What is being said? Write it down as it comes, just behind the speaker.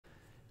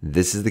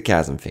This is the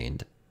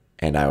Chasmfiend,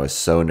 and I was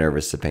so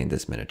nervous to paint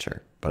this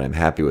miniature, but I'm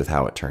happy with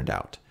how it turned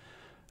out.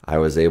 I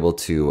was able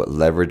to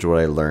leverage what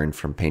I learned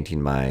from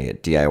painting my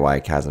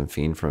DIY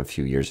Chasmfiend from a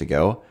few years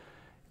ago,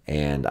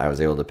 and I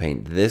was able to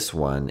paint this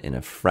one in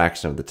a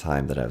fraction of the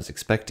time that I was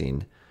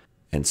expecting.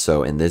 And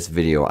so in this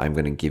video, I'm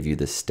going to give you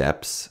the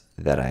steps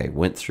that I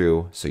went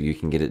through so you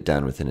can get it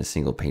done within a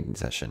single painting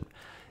session.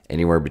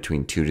 Anywhere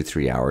between 2 to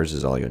 3 hours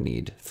is all you'll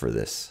need for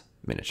this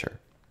miniature.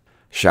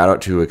 Shout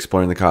out to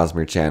Exploring the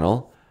Cosmere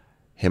channel.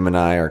 Him and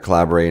I are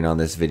collaborating on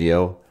this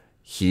video.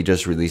 He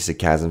just released a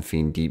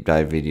Chasmfiend deep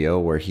dive video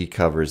where he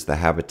covers the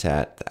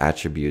habitat, the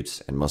attributes,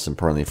 and most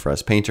importantly for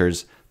us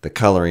painters, the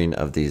coloring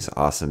of these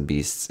awesome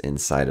beasts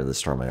inside of the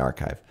Stormlight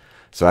archive.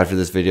 So after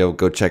this video,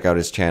 go check out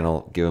his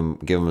channel, give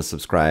him a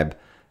subscribe.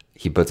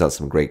 He puts out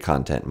some great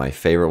content. My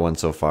favorite one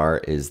so far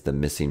is the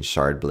missing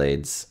shard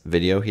blades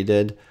video he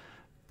did.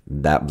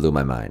 That blew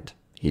my mind.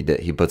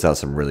 He puts out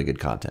some really good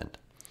content.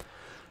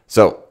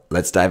 So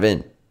let's dive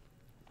in.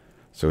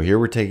 So here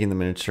we're taking the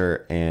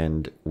miniature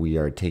and we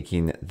are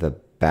taking the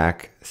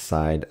back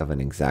side of an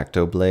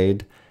X-Acto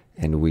blade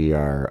and we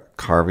are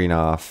carving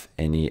off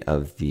any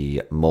of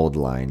the mold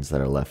lines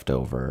that are left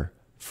over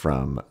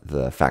from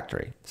the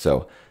factory.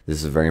 So this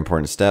is a very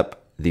important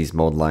step. These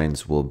mold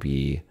lines will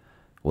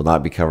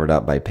not be covered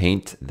up by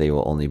paint. They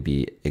will only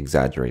be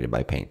exaggerated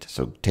by paint.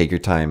 So take your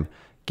time,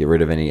 get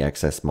rid of any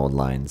excess mold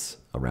lines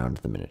around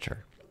the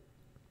miniature.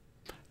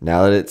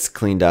 Now that it's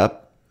cleaned up,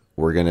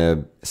 we're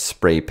gonna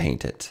spray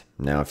paint it.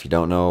 Now, if you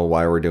don't know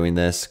why we're doing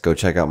this, go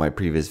check out my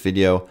previous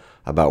video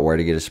about where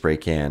to get a spray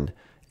can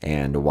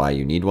and why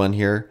you need one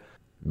here.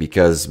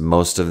 Because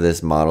most of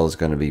this model is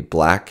gonna be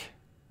black,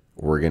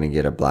 we're gonna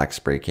get a black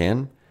spray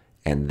can,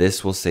 and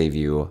this will save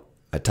you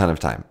a ton of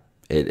time.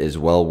 It is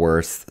well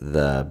worth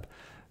the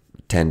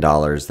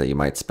 $10 that you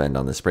might spend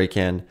on the spray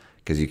can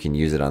because you can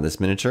use it on this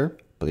miniature,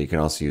 but you can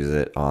also use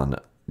it on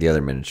the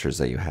other miniatures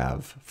that you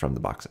have from the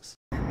boxes.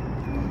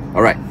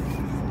 All right,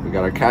 we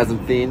got our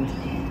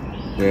Chasmfiend.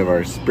 We have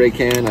our spray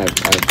can. I've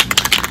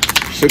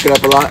shook it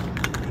up a lot.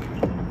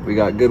 We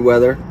got good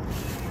weather.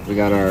 We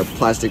got our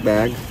plastic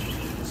bag.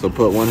 So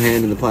put one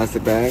hand in the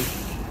plastic bag.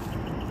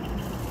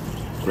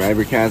 Grab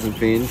your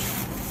Chasmfiend.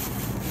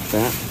 Like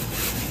that.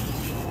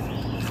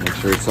 Make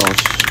sure it's all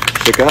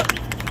shook up.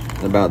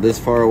 And about this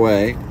far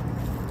away,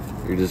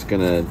 you're just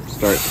gonna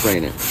start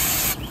spraying it.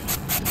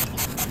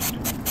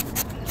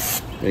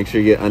 Make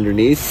sure you get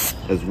underneath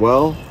as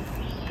well,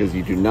 because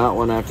you do not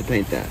want to have to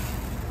paint that.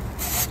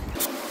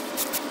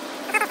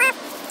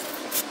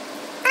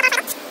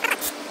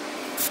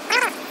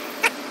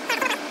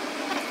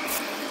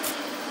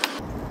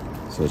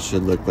 So it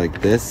should look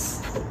like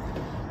this.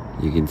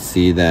 You can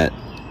see that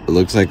it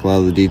looks like a lot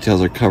of the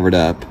details are covered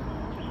up,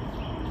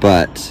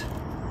 but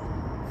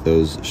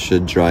those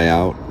should dry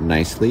out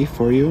nicely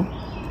for you.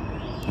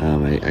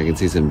 I can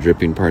see some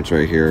dripping parts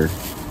right here,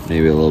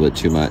 maybe a little bit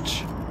too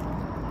much,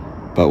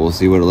 but we'll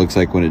see what it looks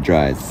like when it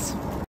dries.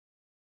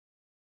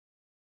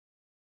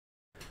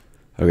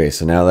 Okay,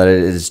 so now that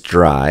it is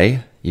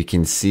dry, you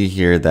can see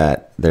here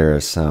that there are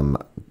some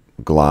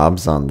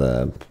globs on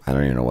the, I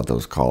don't even know what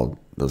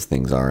those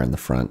things are in the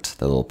front,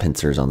 the little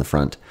pincers on the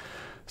front.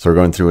 So we're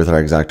going through with our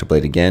X-Acto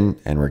blade again,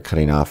 and we're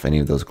cutting off any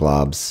of those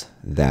globs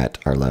that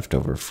are left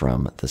over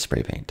from the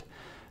spray paint.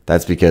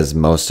 That's because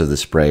most of the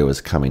spray was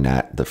coming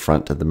at the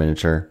front of the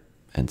miniature,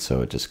 and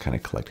so it just kind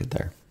of collected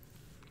there.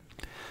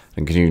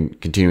 And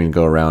continuing to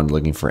go around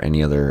looking for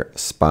any other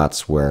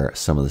spots where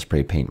some of the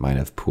spray paint might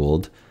have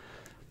pooled.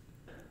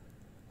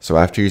 So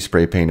after you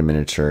spray paint a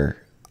miniature,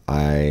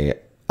 I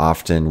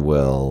often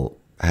will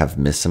have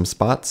missed some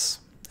spots,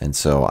 and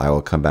so I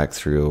will come back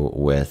through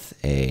with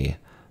a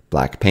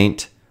black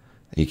paint.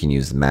 You can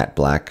use matte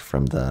black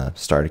from the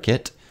starter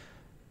kit,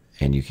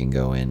 and you can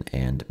go in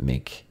and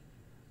make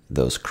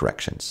those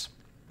corrections.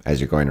 As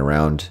you're going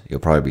around, you'll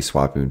probably be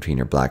swapping between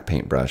your black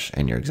paintbrush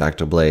and your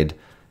X-Acto blade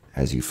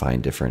as you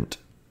find different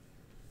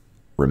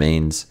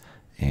remains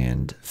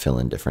and fill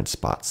in different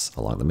spots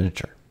along the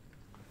miniature.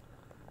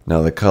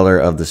 Now the color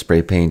of the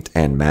spray paint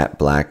and matte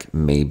black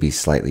may be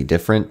slightly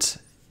different.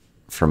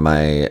 From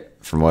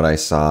what I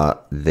saw,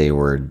 they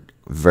were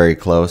very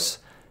close,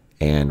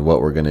 and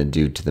what we're going to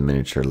do to the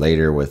miniature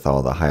later with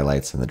all the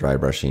highlights and the dry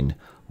brushing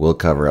will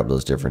cover up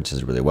those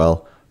differences really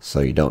well, so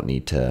you don't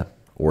need to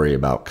worry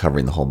about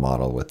covering the whole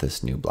model with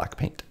this new black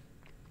paint.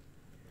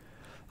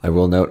 I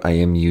will note I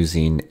am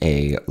using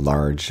a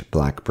large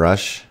black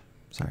brush.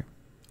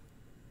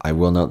 I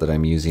will note that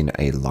I'm using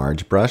a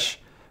large brush,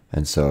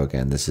 and so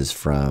again, this is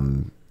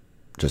from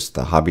just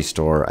the hobby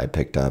store. I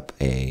picked up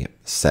a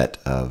set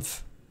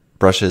of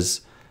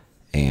brushes,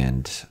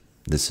 and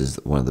this is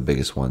one of the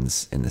biggest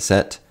ones in the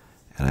set,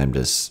 and I'm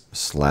just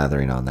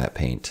slathering on that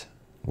paint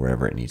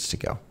wherever it needs to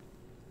go.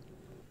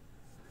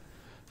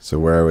 So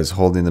where I was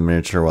holding the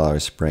miniature while I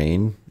was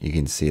spraying, you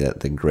can see that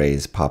the gray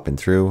is popping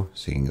through,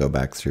 so you can go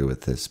back through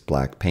with this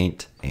black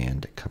paint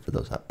and cover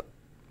those up.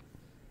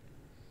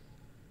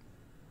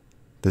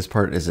 This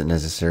part isn't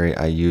necessary.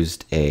 I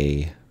used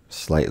a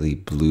slightly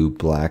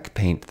blue-black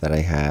paint that I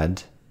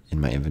had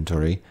in my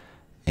inventory,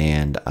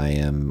 and I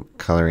am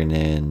coloring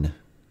in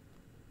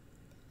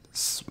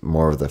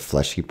more of the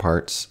fleshy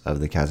parts of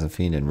the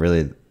Chasmfiend, and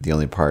really the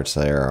only parts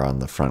there are on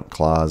the front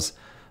claws,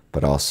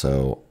 but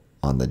also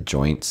on the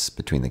joints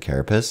between the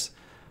carapace.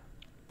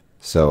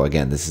 So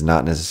again, this is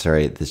not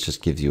necessary. This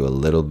just gives you a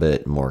little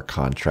bit more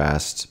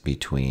contrast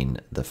between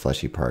the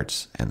fleshy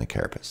parts and the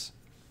carapace.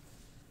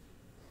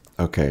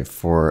 Okay,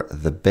 for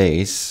the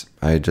base,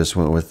 I just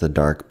went with the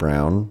dark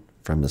brown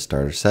from the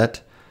starter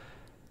set.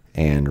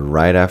 And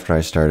right after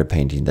I started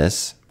painting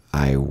this,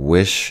 I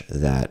wish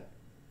that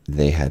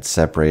they had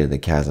separated the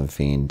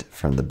Chasmfiend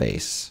from the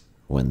base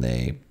when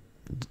they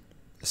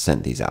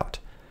sent these out.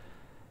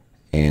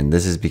 And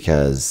this is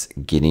because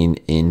getting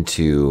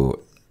into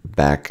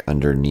back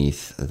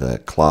underneath the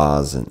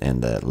claws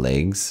and the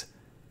legs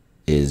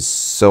is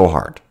so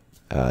hard.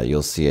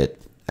 You'll see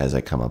it as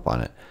I come up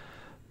on it.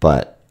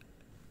 But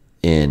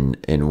in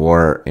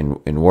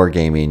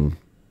wargaming,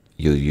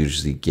 you'll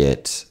usually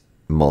get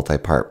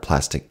multi-part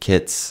plastic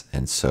kits,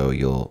 and so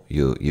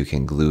you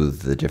can glue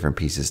the different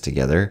pieces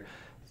together.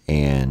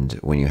 And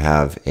when you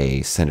have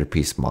a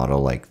centerpiece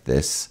model like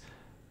this,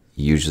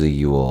 usually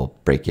you will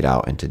break it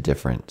out into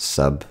different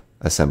sub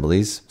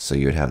assemblies. So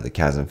you would have the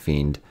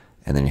Chasmfiend,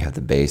 and then you have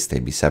the base.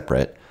 They'd be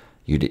separate.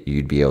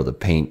 You'd be able to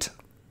paint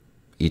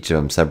each of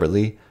them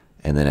separately,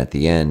 and then at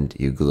the end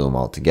you glue them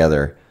all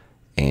together,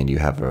 and you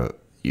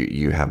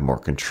have more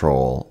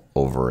control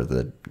over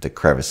the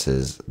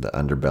crevices, the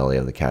underbelly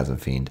of the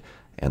Chasmfiend,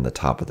 and the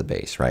top of the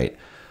base, right?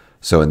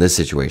 So in this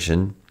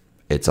situation,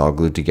 it's all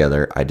glued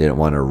together. I didn't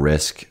want to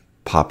risk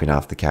popping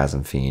off the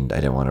Chasmfiend. I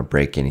didn't want to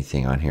break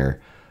anything on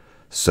here.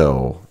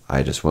 So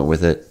I just went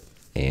with it,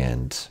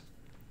 and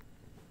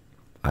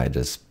I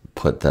just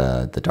put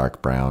the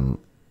dark brown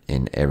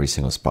in every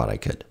single spot I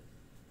could.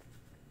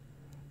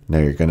 Now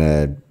you're going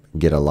to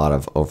get a lot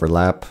of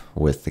overlap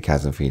with the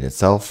Chasmfiend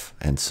itself,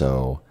 and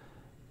so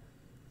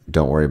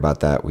don't worry about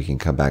that. We can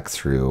come back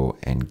through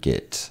and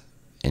get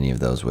any of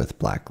those with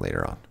black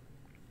later on.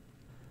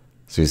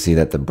 So you see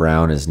that the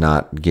brown is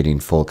not getting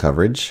full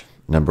coverage.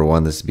 Number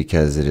one, this is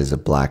because it is a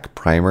black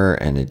primer,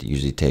 and it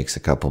usually takes a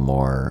couple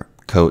more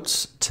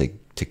coats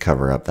to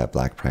cover up that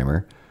black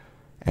primer.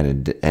 And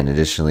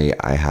additionally,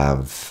 I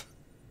have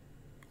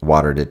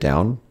watered it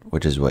down,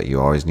 which is what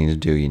you always need to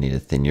do. You need to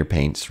thin your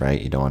paints,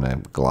 right? You don't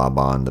want to glob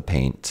on the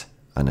paint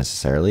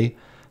unnecessarily.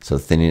 So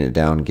thinning it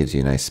down gives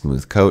you a nice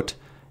smooth coat,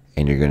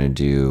 and you're going to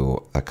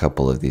do a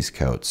couple of these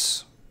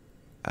coats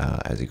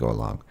as you go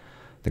along.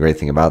 The great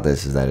thing about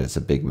this is that it's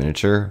a big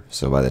miniature,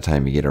 so by the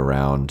time you get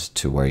around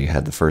to where you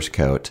had the first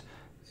coat,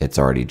 it's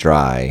already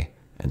dry,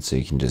 and so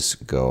you can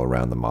just go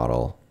around the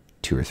model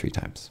 2 or 3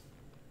 times.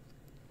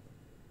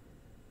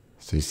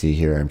 So you see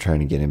here I'm trying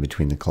to get in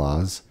between the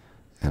claws,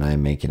 and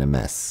I'm making a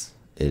mess.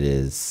 It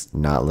is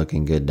not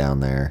looking good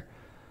down there,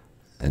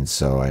 and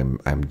so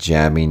I'm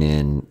jamming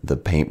in the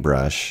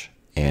paintbrush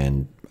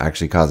and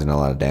actually causing a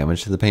lot of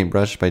damage to the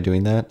paintbrush by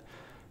doing that,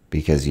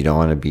 because you don't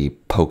want to be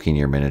poking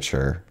your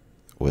miniature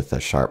with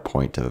a sharp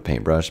point of a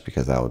paintbrush,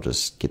 because that will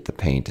just get the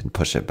paint and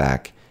push it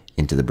back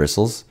into the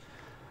bristles.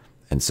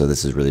 And so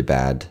this is really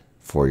bad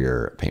for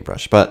your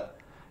paintbrush. But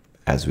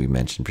as we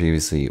mentioned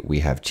previously, we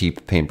have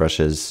cheap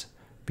paintbrushes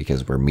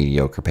because we're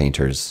mediocre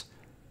painters,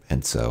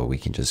 and so we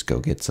can just go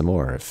get some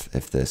more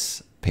if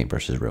this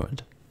paintbrush is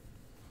ruined.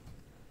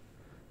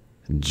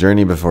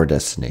 Journey before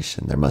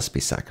destination. There must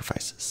be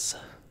sacrifices.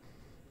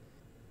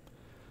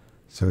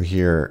 So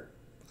here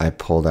I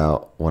pulled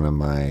out one of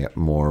my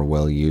more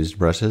well-used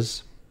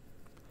brushes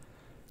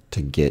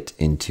to get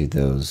into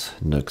those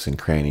nooks and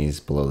crannies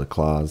below the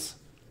claws.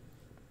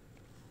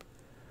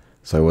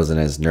 So I wasn't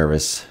as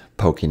nervous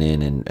poking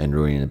in and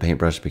ruining the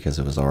paintbrush because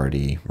it was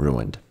already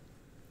ruined.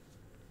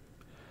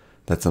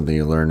 That's something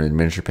you learn in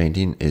miniature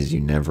painting, is you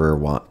never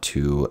want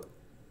to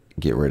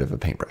get rid of a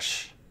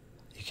paintbrush.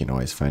 You can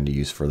always find a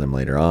use for them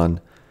later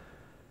on,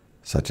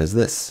 such as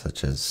this,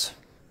 such as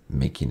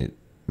making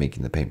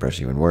the paintbrush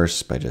even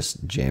worse by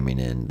just jamming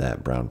in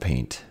that brown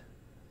paint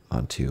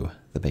onto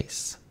the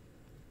base.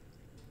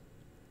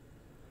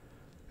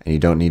 And you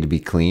don't need to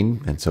be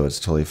clean, and so it's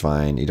totally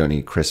fine. You don't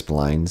need crisp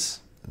lines,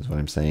 is what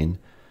I'm saying.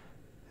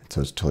 And so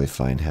it's totally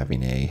fine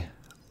having a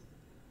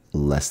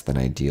less than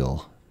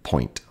ideal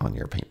point on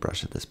your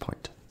paintbrush at this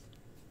point.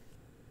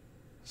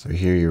 So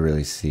here you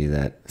really see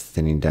that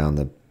thinning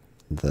down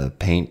the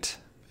paint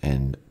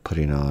and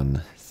putting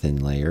on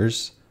thin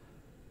layers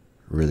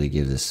really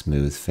gives a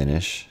smooth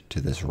finish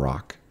to this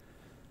rock.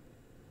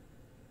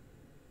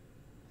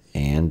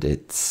 And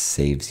it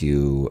saves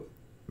you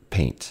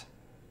paint.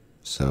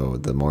 So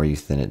the more you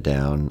thin it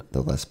down,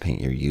 the less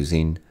paint you're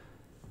using.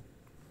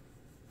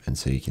 And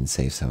so you can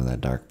save some of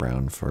that dark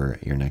brown for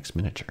your next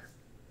miniature.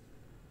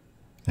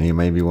 Now you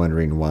might be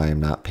wondering why I'm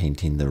not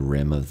painting the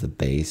rim of the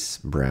base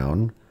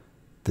brown.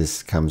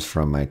 This comes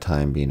from my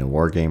time being a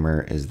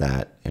wargamer, is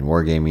that in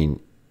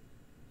wargaming,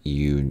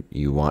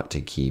 you want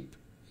to keep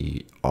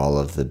all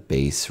of the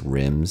base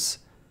rims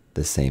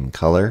the same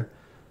color.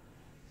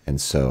 And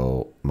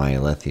so my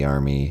Alethi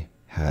army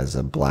has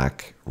a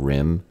black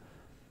rim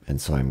And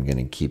so I'm going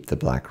to keep the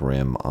black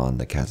rim on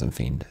the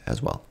Chasmfiend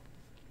as well.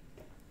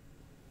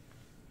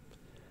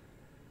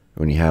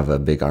 When you have a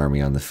big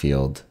army on the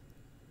field,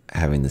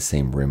 having the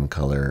same rim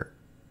color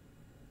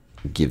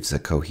gives a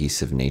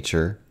cohesive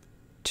nature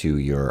to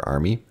your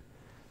army.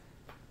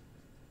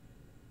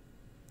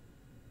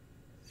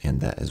 And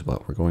that is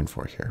what we're going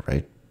for here,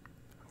 right?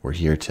 We're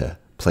here to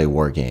play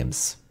war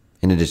games,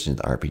 in addition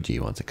to the RPG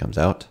once it comes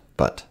out,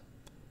 but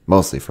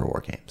mostly for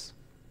war games.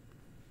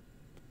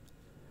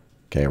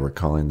 Okay, we're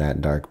calling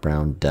that dark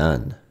brown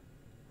done.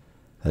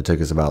 That took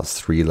us about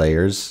 3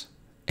 layers,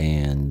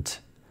 and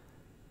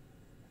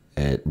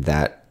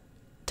that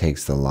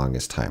takes the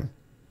longest time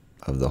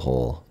of the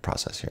whole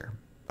process here.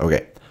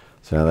 Okay,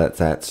 so now that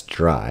that's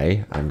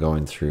dry, I'm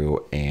going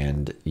through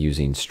and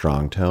using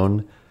strong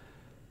tone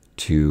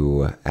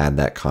to add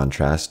that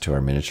contrast to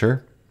our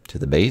miniature, to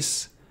the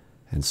base.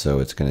 And so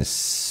it's going to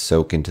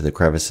soak into the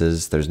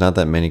crevices. There's not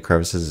that many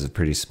crevices. It's a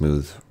pretty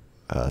smooth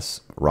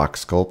rock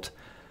sculpt,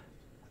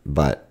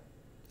 but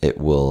it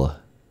will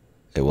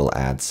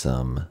add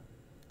some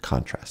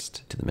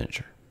contrast to the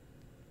miniature.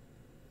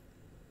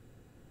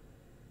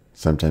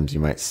 Sometimes you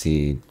might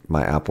see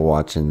my Apple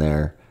Watch in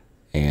there,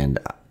 and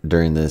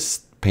during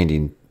this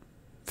painting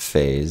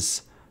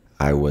phase,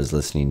 I was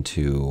listening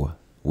to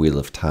Wheel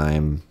of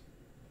Time,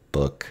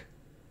 book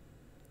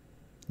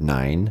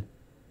 9,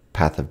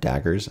 Path of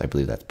Daggers. I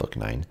believe that's book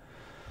 9.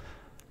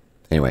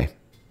 Anyway,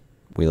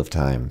 Wheel of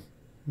Time,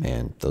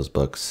 man, those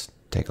books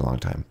take a long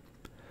time.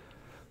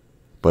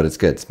 But it's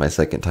good. It's my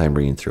second time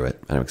reading through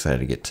it, and I'm excited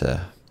to get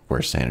to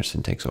where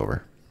Sanderson takes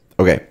over.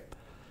 Okay,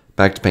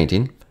 back to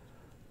painting.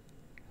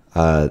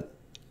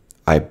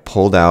 I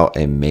pulled out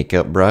a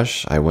makeup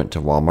brush. I went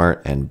to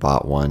Walmart and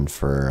bought one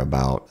for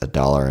about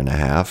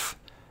 $1.50.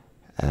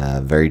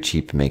 Very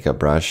cheap makeup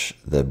brush.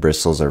 The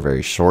bristles are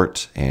very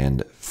short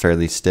and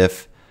fairly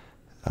stiff,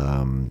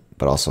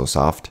 but also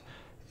soft.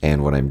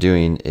 And what I'm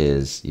doing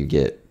is you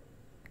get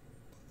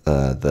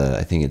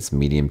I think it's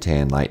medium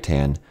tan, light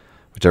tan,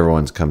 whichever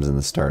ones comes in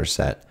the starter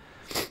set.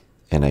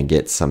 And I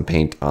get some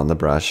paint on the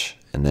brush,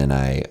 and then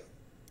I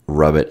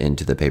rub it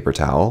into the paper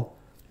towel,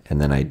 and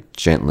then I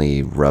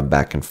gently rub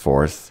back and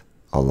forth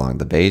along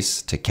the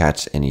base to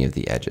catch any of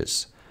the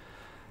edges.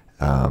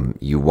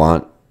 You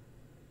want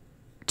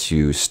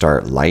to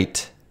start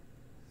light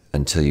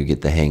until you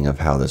get the hang of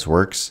how this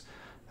works.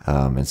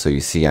 And so you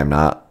see I'm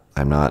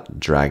not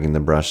dragging the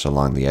brush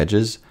along the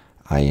edges.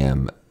 I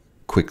am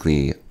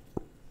quickly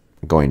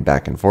going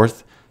back and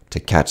forth to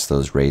catch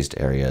those raised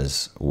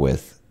areas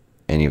with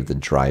any of the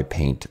dry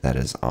paint that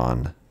is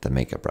on the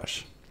makeup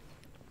brush.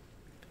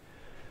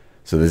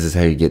 So this is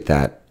how you get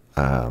that,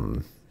 I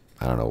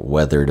don't know,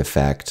 weathered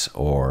effect,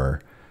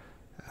 or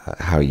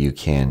how you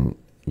can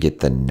get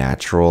the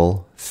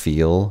natural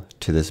feel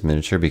to this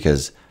miniature,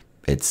 because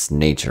it's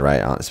nature,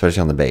 right?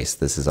 Especially on the base.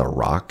 This is a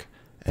rock,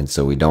 and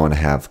so we don't want to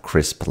have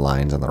crisp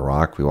lines on the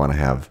rock. We want to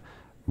have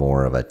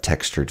more of a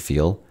textured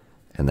feel,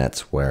 and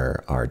that's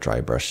where our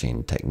dry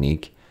brushing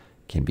technique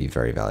can be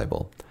very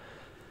valuable.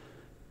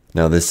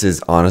 Now, this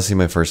is honestly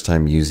my first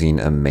time using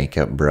a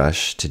makeup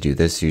brush to do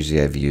this.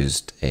 Usually I've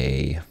used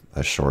a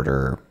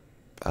shorter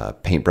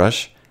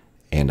paintbrush,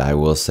 and I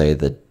will say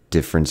the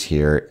difference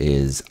here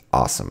is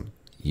awesome.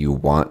 You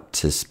want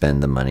to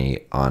spend the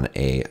money on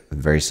a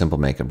very simple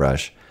makeup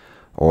brush,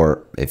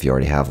 or if you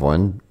already have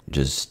one,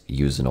 just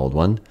use an old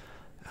one,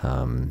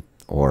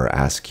 or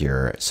ask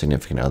your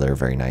significant other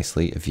very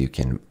nicely if you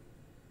can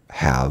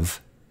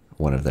have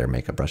one of their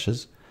makeup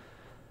brushes.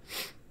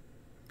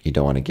 You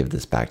don't want to give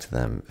this back to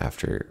them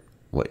after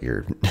what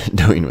you're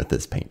doing with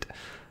this paint.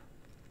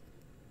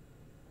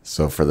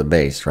 So for the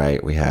base,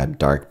 right, we had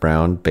dark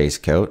brown base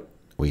coat,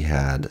 we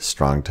had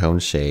strong tone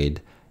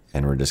shade,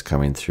 and we're just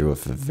coming through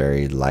with a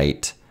very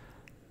light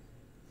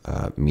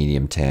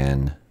medium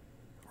tan,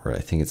 or I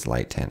think it's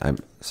light tan. I'm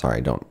sorry,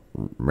 I don't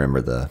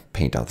remember the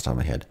paint off the top of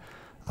my head.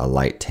 A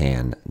light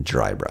tan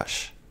dry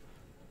brush.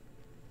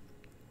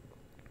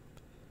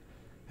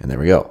 And there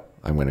we go.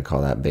 I'm going to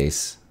call that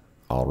base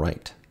all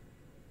right.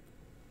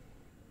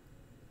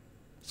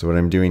 So what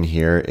I'm doing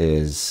here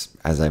is,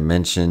 as I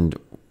mentioned,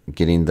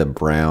 getting the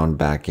brown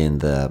back in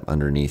the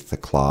underneath the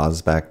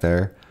claws back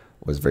there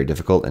was very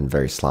difficult and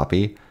very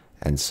sloppy.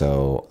 And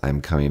so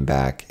I'm coming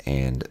back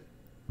and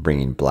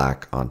bringing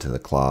black onto the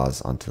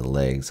claws, onto the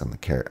legs,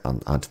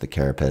 onto the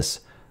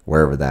carapace,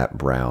 wherever that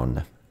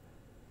brown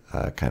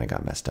kind of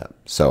got messed up.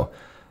 So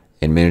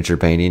in miniature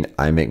painting,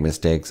 I make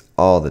mistakes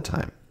all the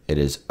time. It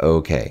is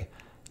okay.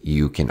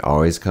 You can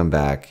always come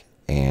back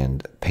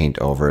and paint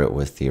over it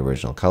with the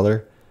original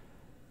color.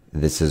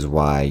 This is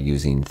why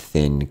using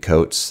thin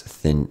coats,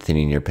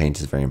 thinning your paint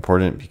is very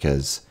important,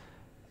 because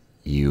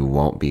you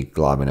won't be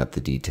globbing up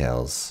the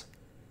details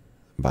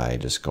by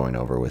just going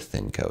over with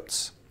thin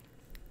coats.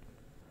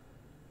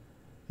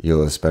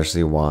 You'll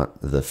especially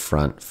want the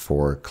front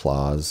 4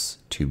 claws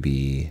to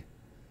be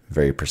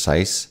very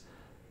precise.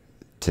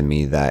 To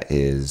me, that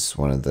is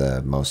one of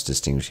the most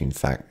distinguishing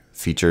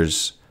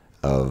features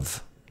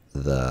of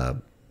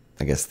the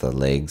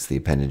legs, the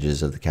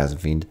appendages of the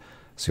Chasmfiend.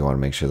 So you want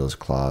to make sure those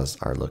claws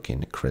are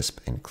looking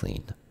crisp and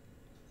clean.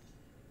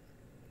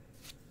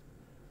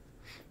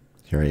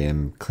 Here I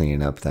am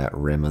cleaning up that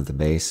rim of the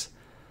base.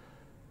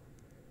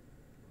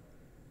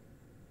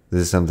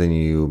 This is something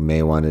you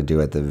may want to do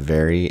at the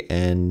very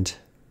end,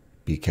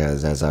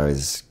 because as I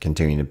was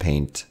continuing to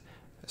paint,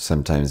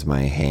 sometimes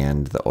my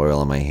hand, the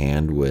oil in my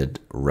hand would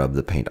rub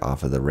the paint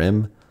off of the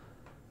rim.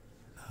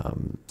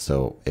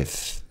 So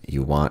if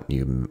you want,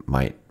 you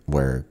might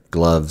wear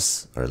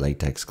gloves or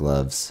latex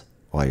gloves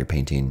while you're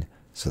painting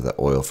so the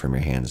oil from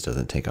your hands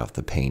doesn't take off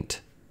the paint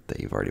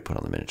that you've already put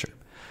on the miniature.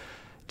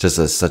 Just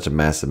such a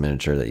massive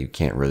miniature that you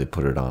can't really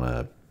put it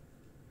on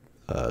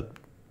a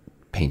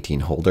painting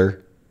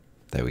holder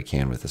that we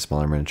can with the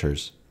smaller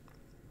miniatures.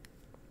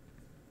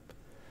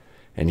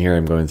 And here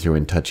I'm going through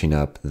and touching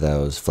up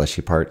those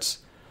fleshy parts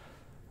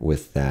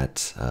with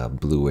that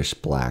bluish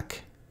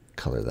black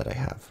color that I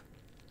have.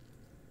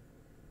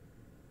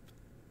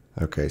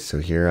 Okay, so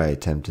here I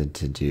attempted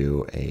to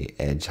do a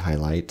edge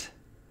highlight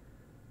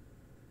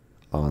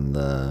on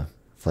the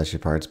fleshy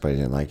parts, but I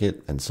didn't like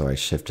it, and so I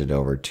shifted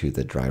over to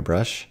the dry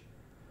brush.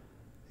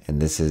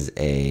 And this is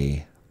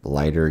a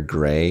lighter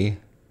gray,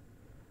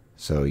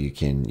 so you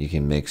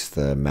can mix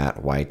the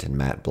matte white and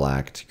matte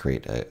black to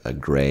create a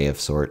gray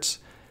of sorts.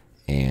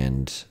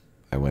 And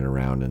I went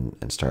around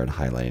and started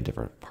highlighting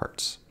different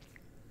parts.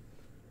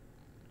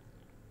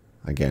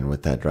 Again,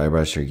 with that dry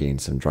brush, you're getting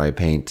some dry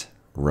paint,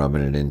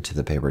 rubbing it into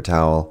the paper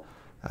towel.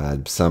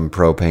 Some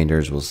pro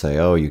painters will say,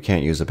 oh, you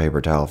can't use a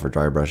paper towel for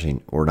dry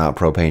brushing. We're not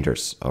pro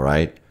painters, all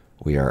right?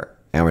 We are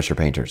amateur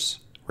painters.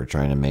 We're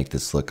trying to make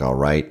this look all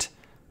right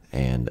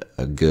and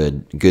a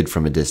good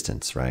from a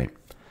distance, right?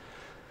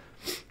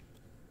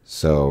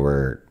 So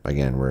we're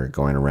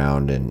going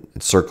around in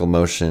circle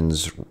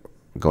motions,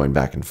 going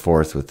back and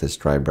forth with this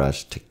dry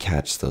brush to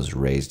catch those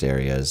raised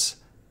areas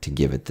to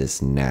give it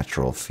this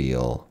natural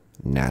feel,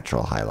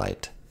 natural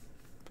highlight.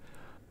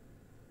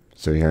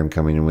 So here I'm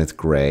coming in with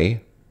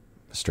gray,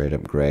 straight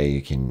up gray.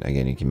 You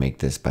can make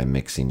this by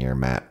mixing your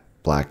matte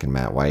black and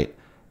matte white.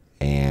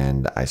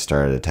 And I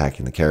started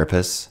attacking the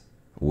carapace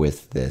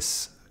with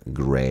this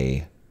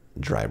gray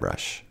dry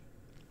brush.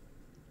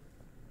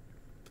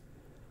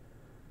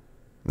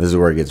 This is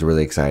where it gets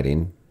really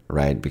exciting,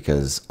 right?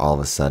 Because all of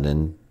a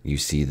sudden you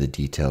see the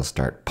details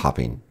start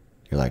popping.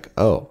 You're like,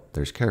 oh,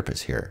 there's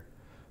carapace here.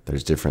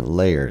 There's different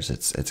layers.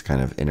 It's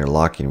kind of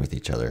interlocking with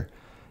each other.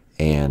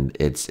 And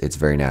it's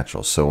very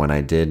natural. So when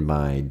I did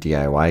my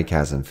DIY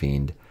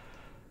Chasmfiend,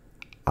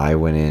 I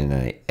went in and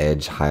I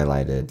edge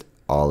highlighted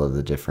all of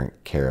the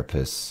different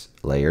carapace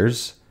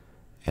layers,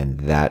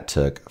 and that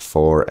took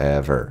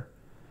forever.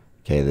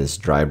 Okay, this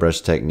dry brush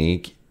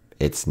technique,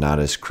 it's not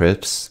as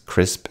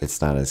crisp,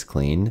 it's not as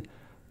clean,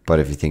 but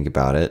if you think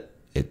about it,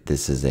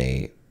 this is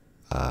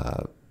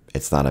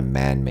it's not a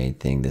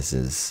man-made thing. This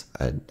is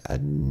a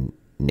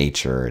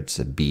nature. It's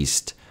a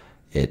beast.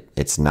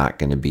 It's not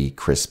going to be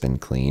crisp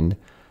and clean.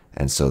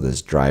 And so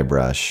this dry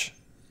brush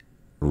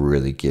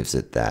really gives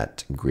it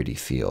that gritty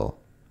feel.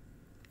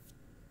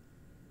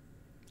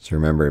 So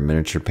remember, in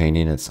miniature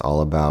painting, it's all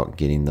about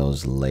getting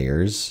those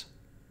layers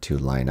to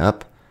line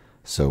up.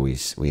 So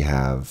we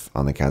have,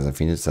 on the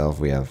Chasmfiend itself,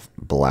 we have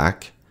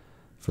black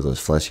for those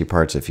fleshy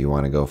parts. If you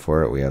want to go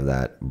for it, we have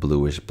that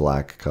bluish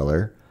black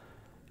color.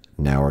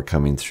 Now we're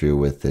coming through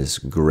with this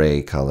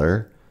gray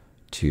color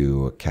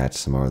to catch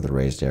some more of the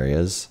raised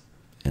areas.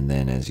 And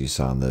then, as you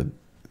saw in the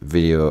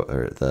video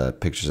or the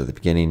pictures at the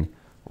beginning,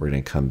 we're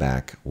going to come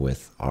back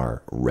with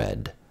our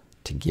red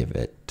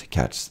to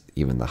catch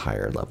even the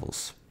higher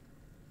levels.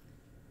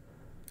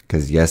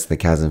 Because yes, the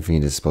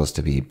Chasmfiend is supposed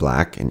to be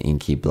black, an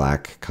inky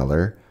black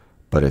color.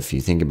 But if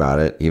you think about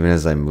it, even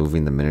as I'm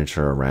moving the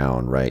miniature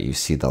around, right, you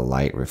see the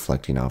light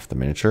reflecting off the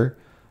miniature.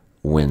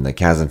 When the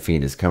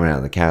Chasmfiend is coming out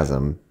of the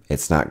chasm,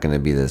 it's not going to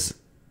be this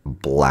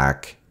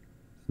black,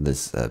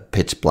 this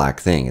pitch black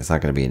thing. It's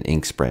not going to be an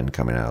ink spren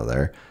coming out of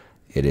there.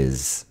 It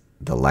is,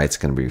 the light's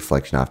going to be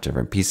reflecting off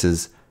different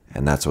pieces,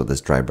 and that's what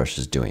this dry brush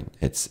is doing.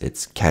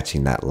 It's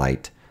catching that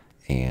light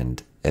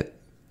and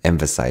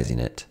emphasizing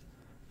it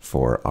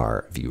for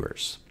our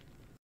viewers.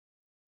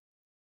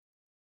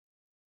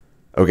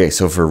 Okay,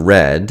 so for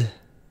red,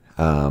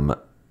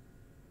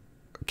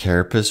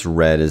 Carapace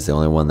Red is the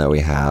only one that we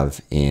have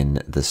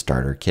in the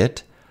starter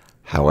kit.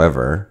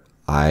 However,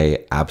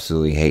 I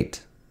absolutely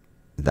hate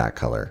that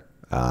color.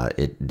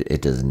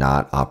 It does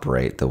not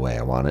operate the way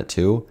I want it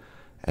to.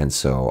 And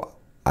so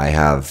I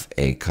have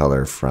a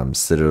color from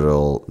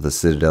the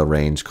Citadel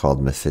range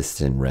called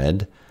Mephiston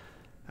Red.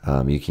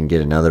 You can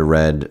get another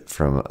red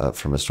from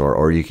a store,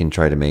 or you can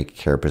try to make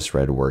Carapace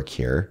Red work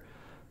here.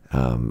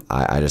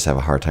 I just have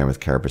a hard time with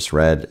Carapace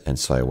Red, and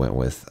so I went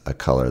with a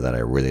color that I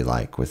really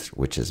like,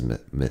 which is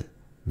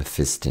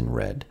Mephiston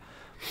Red.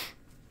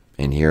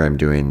 And here I'm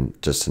doing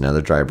just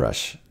another dry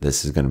brush.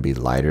 This is going to be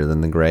lighter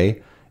than the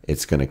gray.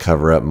 It's going to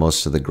cover up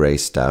most of the gray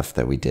stuff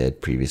that we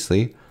did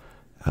previously,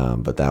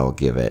 but that will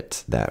give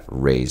it that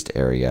raised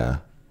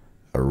area,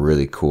 a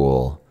really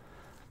cool,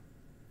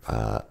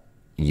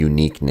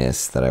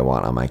 uniqueness that I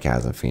want on my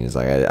Chasmfiend. Is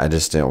like I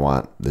just didn't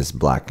want this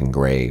black and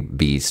gray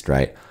beast,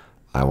 right?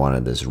 I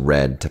wanted this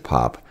red to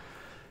pop.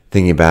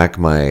 Thinking back,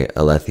 my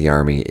Alethi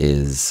army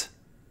is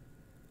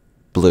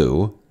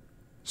blue,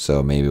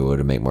 so maybe it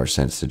would make more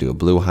sense to do a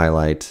blue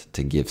highlight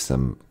to give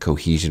some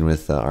cohesion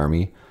with the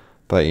army.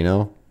 But you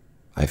know,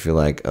 I feel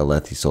like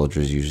Alethi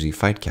soldiers usually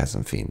fight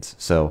Chasmfiends,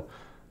 so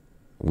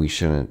we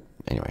shouldn't.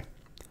 Anyway,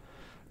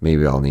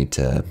 maybe I'll need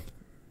to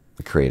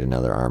create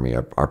another army,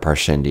 our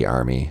Parshendi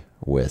army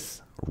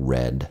with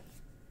red,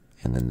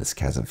 and then this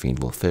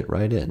Chasmfiend will fit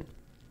right in.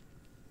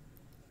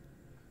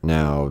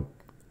 Now,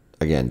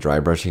 again, dry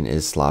brushing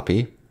is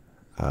sloppy.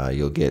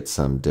 You'll get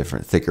some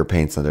different thicker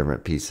paints on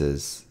different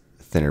pieces,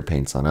 thinner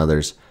paints on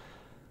others.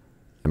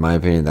 In my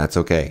opinion, that's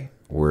okay.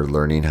 We're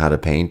learning how to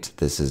paint.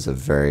 This is a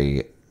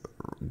very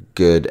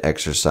good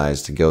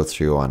exercise to go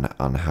through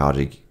on how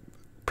to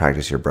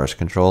practice your brush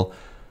control.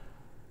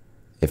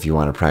 If you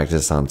want to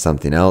practice on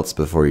something else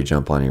before you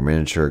jump on your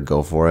miniature,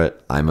 go for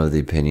it. I'm of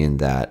the opinion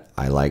that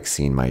I like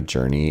seeing my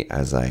journey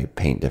as I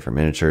paint different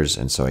miniatures,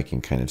 and so I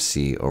can kind of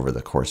see over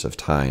the course of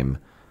time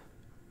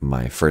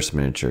my first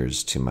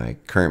miniatures to my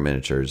current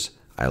miniatures.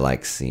 I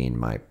like seeing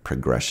my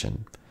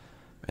progression.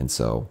 And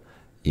so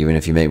even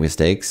if you make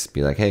mistakes,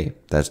 be like, hey,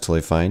 that's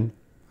totally fine.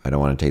 I don't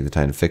want to take the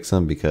time to fix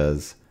them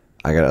because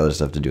I got other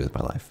stuff to do with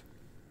my life.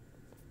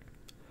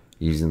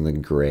 Using the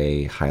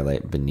gray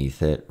highlight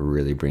beneath it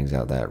really brings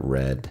out that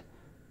red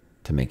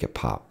to make it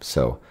pop.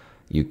 So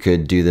you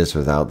could do this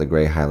without the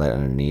gray highlight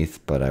underneath,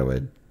 but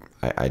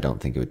I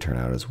don't think it would turn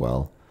out as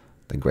well.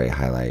 The gray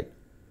highlight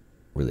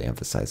really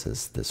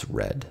emphasizes this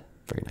red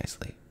very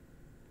nicely.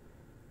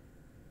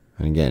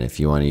 And again, if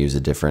you want to use a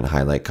different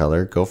highlight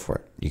color, go for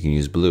it. You can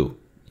use blue.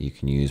 You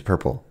can use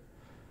purple.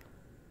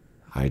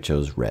 I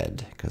chose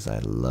red because I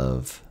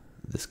love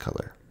this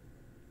color.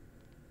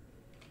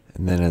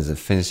 And then as a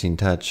finishing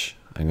touch,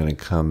 I'm going to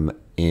come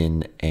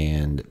in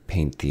and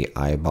paint the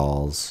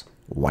eyeballs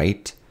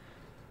white.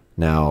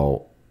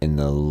 Now, in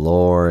the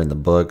lore, in the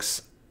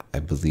books, I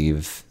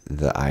believe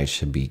the eye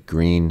should be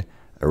green.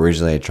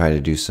 Originally, I tried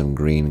to do some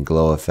green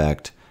glow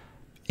effect.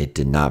 It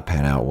did not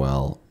pan out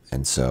well,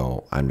 and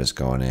so I'm just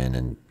going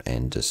in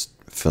and just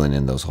filling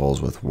in those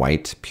holes with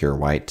white, pure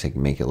white, to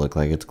make it look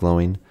like it's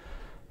glowing.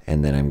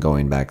 And then I'm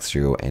going back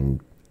through and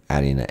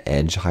adding an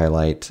edge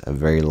highlight, a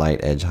very light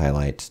edge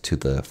highlight to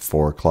the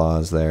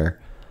foreclaws there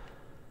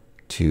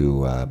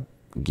to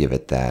give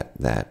it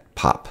that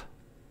pop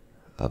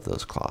of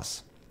those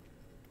claws.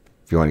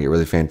 If you want to get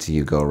really fancy,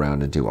 you go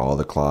around and do all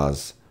the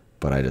claws,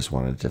 but I just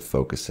wanted to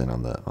focus in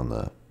on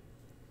the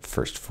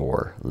first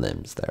 4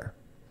 limbs there.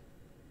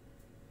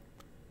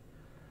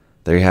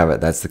 There you have it.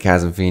 That's the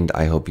Chasmfiend.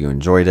 I hope you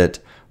enjoyed it.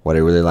 What I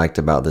really liked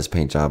about this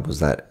paint job was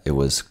that it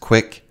was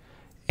quick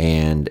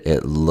and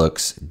it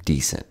looks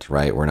decent,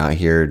 right? We're not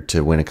here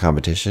to win a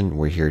competition.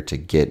 We're here to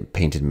get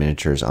painted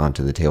miniatures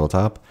onto the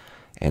tabletop,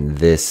 and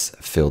this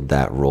filled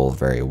that role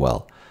very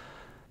well.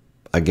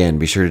 Again,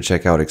 be sure to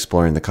check out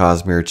Exploring the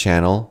Cosmere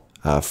channel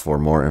for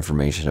more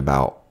information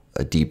about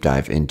a deep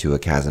dive into a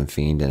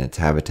Chasmfiend and its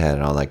habitat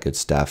and all that good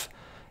stuff.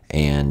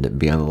 And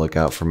be on the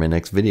lookout for my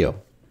next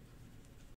video.